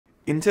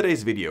In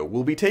today's video,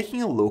 we'll be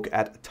taking a look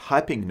at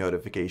typing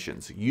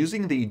notifications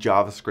using the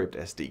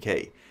JavaScript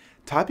SDK.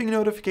 Typing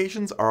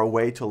notifications are a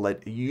way to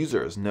let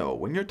users know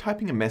when you're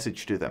typing a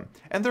message to them,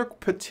 and they're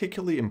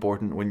particularly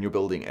important when you're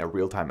building a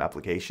real-time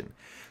application.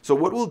 So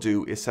what we'll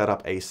do is set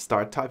up a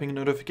start typing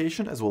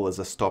notification as well as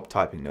a stop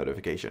typing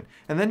notification,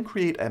 and then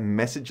create a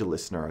message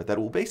listener that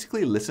will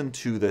basically listen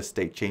to the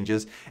state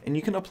changes, and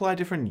you can apply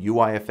different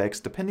UI effects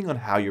depending on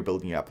how you're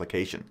building your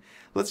application.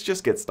 Let's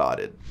just get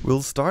started.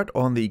 We'll start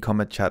on the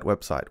CometChat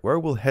website, where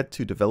we'll head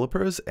to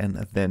developers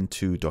and then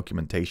to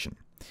documentation.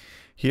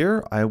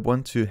 Here, I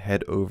want to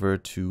head over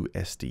to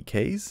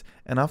SDKs,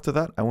 and after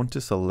that, I want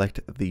to select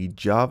the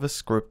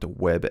JavaScript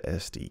Web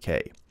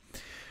SDK.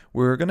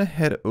 We're going to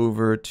head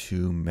over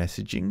to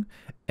messaging,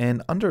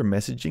 and under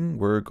messaging,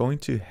 we're going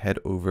to head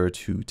over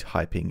to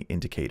typing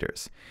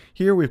indicators.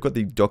 Here, we've got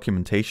the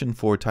documentation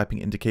for typing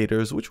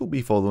indicators, which we'll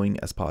be following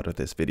as part of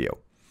this video.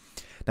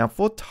 Now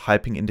for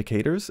typing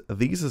indicators,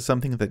 these are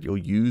something that you'll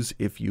use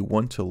if you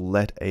want to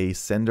let a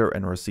sender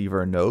and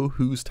receiver know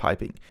who's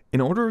typing. In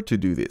order to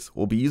do this,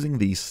 we'll be using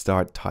the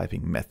start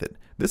typing method.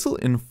 This will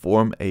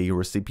inform a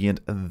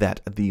recipient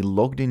that the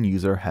logged in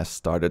user has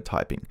started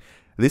typing.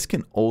 This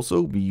can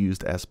also be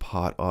used as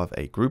part of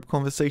a group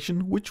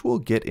conversation, which we'll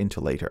get into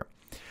later.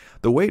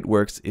 The way it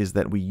works is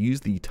that we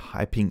use the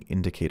typing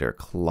indicator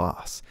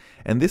class,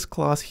 and this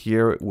class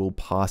here will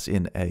pass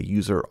in a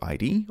user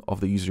ID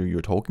of the user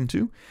you're talking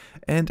to,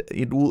 and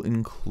it will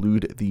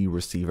include the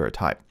receiver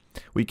type.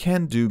 We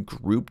can do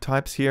group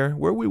types here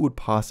where we would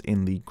pass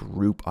in the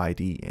group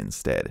ID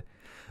instead.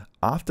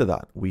 After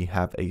that, we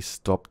have a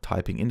stop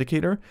typing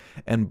indicator,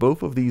 and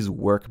both of these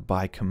work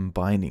by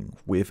combining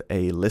with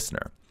a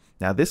listener.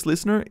 Now this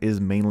listener is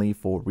mainly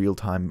for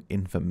real-time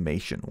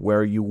information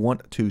where you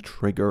want to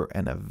trigger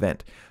an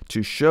event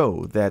to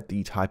show that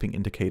the typing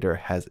indicator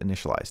has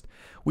initialized.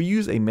 We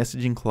use a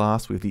messaging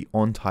class with the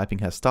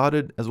onTyping has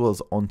started as well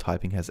as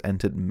onTyping has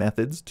entered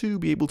methods to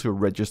be able to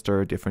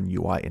register different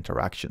UI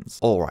interactions.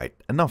 Alright,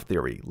 enough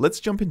theory. Let's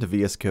jump into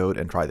VS Code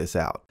and try this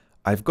out.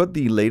 I've got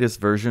the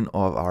latest version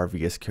of our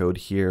VS Code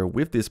here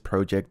with this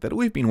project that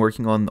we've been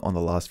working on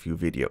the last few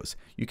videos.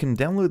 You can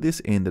download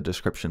this in the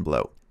description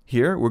below.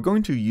 Here, we're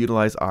going to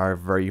utilize our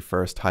very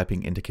first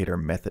typing indicator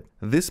method.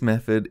 This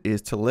method is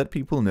to let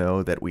people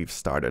know that we've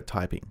started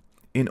typing.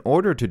 In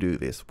order to do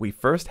this, we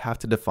first have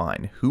to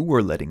define who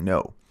we're letting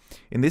know.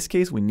 In this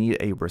case, we need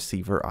a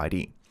receiver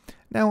ID.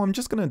 Now, I'm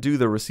just going to do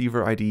the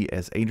receiver ID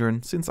as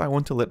Adrian since I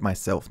want to let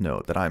myself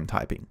know that I'm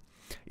typing.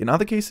 In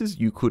other cases,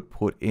 you could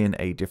put in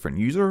a different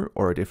user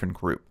or a different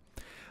group.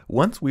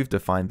 Once we've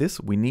defined this,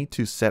 we need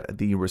to set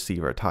the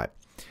receiver type.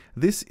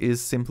 This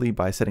is simply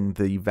by setting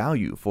the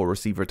value for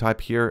receiver type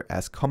here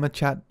as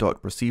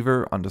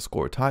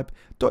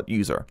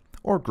CometChat.receiver_type.user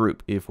or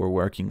group if we're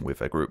working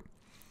with a group.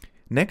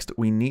 Next,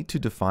 we need to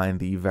define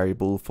the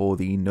variable for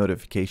the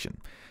notification.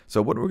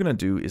 So what we're going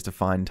to do is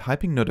define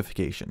typing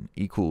notification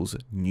equals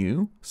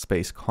new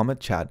space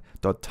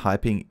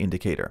CometChat.typing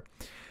indicator.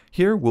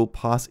 Here we'll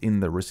pass in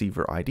the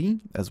receiver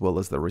ID as well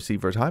as the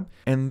receiver type,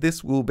 and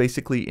this will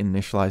basically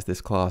initialize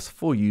this class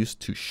for use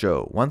to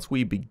show once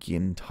we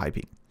begin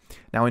typing.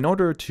 Now, in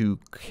order to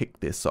kick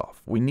this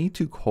off, we need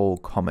to call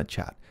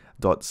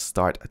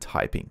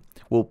CometChat.startTyping.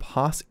 We'll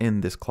pass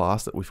in this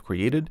class that we've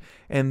created,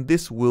 and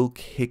this will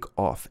kick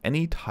off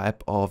any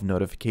type of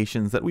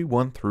notifications that we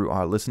want through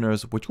our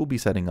listeners, which we'll be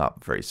setting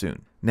up very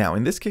soon. Now,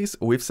 in this case,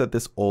 we've set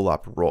this all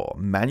up raw,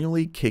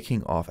 manually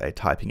kicking off a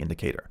typing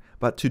indicator.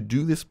 But to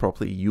do this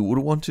properly, you would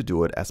want to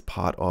do it as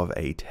part of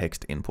a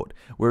text input,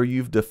 where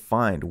you've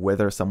defined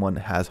whether someone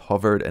has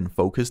hovered and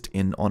focused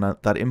in on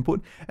that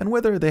input and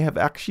whether they have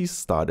actually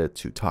started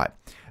to type.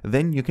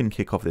 Then you can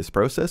kick off this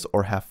process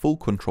or have full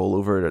control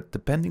over it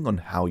depending on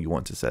how you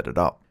want to set it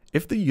up.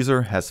 If the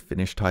user has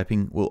finished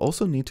typing, we'll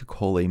also need to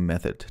call a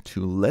method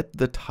to let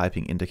the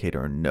typing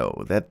indicator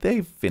know that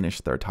they've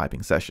finished their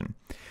typing session.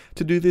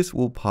 To do this,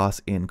 we'll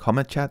pass in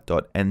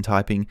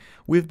CometChat.endTyping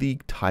with the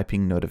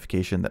typing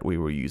notification that we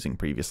were using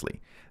previously.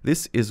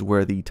 This is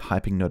where the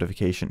typing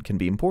notification can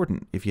be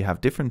important if you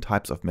have different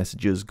types of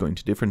messages going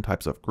to different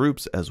types of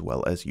groups as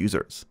well as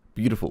users.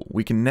 Beautiful.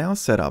 We can now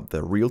set up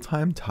the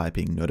real-time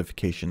typing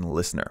notification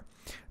listener.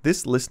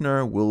 This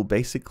listener will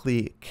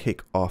basically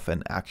kick off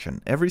an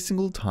action every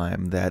single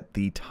time that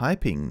the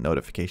typing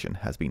notification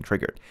has been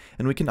triggered,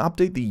 and we can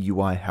update the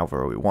UI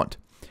however we want.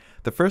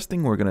 The first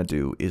thing we're going to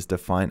do is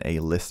define a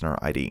listener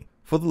ID.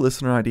 For the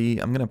listener ID,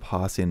 I'm going to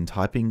pass in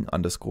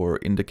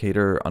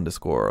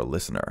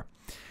typing_indicator_listener.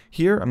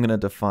 Here, I'm going to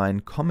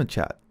define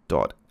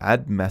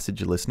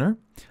CometChat.addMessageListener.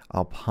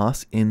 I'll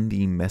pass in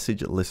the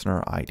message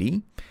listener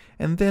ID,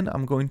 and then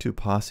I'm going to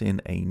pass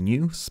in a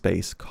new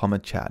space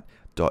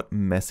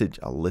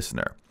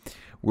CometChat.messageListener.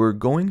 We're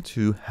going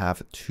to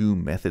have two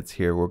methods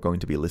here we're going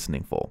to be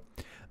listening for.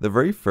 The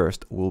very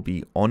first will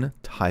be on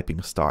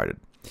typing started.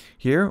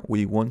 Here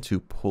we want to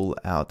pull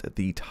out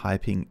the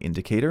typing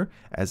indicator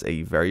as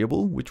a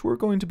variable, which we're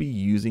going to be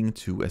using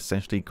to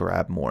essentially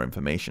grab more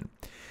information.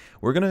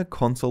 We're going to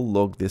console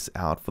log this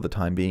out for the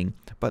time being,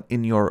 but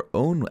in your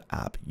own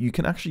app, you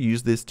can actually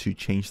use this to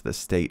change the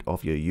state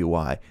of your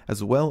UI,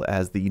 as well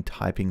as the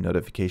typing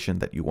notification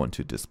that you want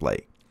to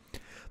display.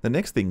 The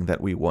next thing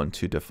that we want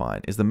to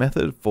define is the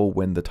method for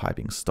when the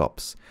typing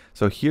stops.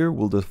 So here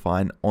we'll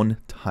define on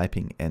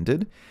typing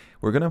ended.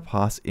 We're going to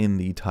pass in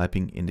the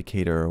typing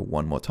indicator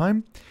one more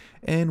time,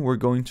 and we're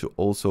going to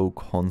also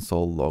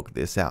console log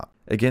this out.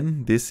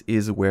 Again, this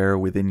is where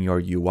within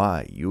your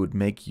UI you would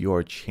make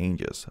your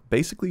changes,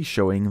 basically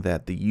showing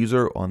that the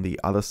user on the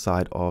other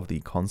side of the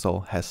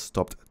console has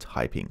stopped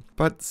typing.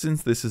 But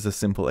since this is a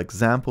simple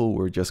example,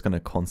 we're just going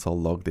to console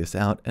log this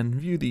out and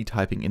view the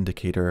typing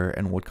indicator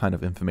and what kind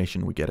of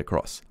information we get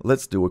across.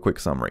 Let's do a quick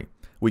summary.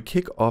 We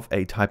kick off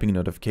a typing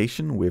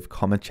notification with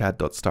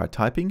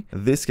CometChat.startTyping.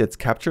 This gets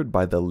captured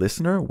by the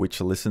listener, which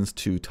listens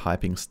to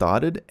typing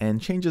started and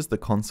changes the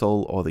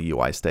console or the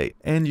UI state.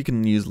 And you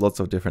can use lots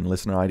of different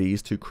listener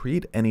IDs to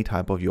create any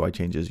type of UI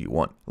changes you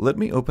want. Let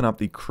me open up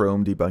the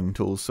Chrome debugging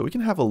tools so we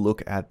can have a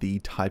look at the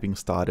typing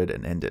started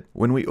and ended.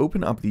 When we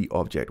open up the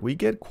object, we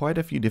get quite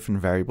a few different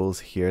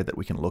variables here that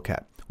we can look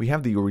at. We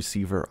have the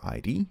receiver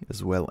ID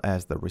as well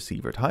as the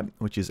receiver type,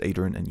 which is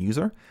Adrian and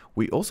user.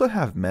 We also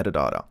have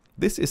metadata.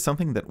 This is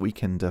something that we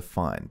can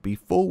define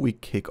before we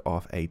kick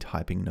off a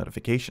typing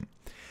notification.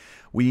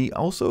 We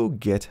also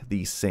get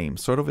the same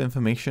sort of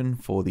information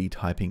for the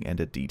typing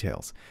ended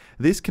details.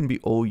 This can be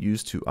all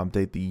used to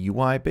update the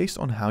UI based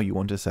on how you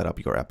want to set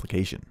up your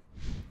application.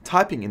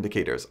 Typing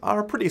indicators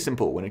are pretty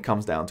simple when it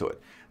comes down to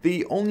it.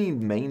 The only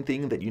main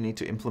thing that you need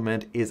to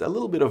implement is a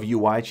little bit of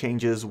UI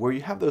changes where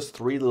you have those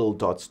three little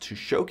dots to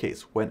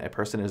showcase when a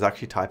person is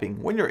actually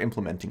typing when you're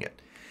implementing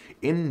it.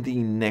 In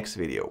the next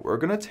video, we're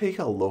going to take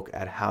a look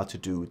at how to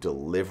do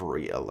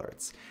delivery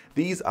alerts.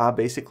 These are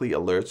basically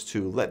alerts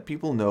to let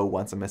people know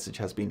once a message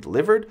has been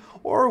delivered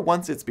or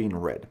once it's been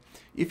read.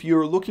 If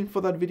you're looking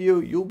for that video,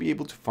 you'll be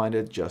able to find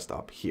it just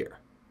up here.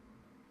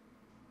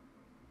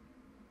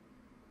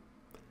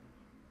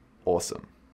 Awesome.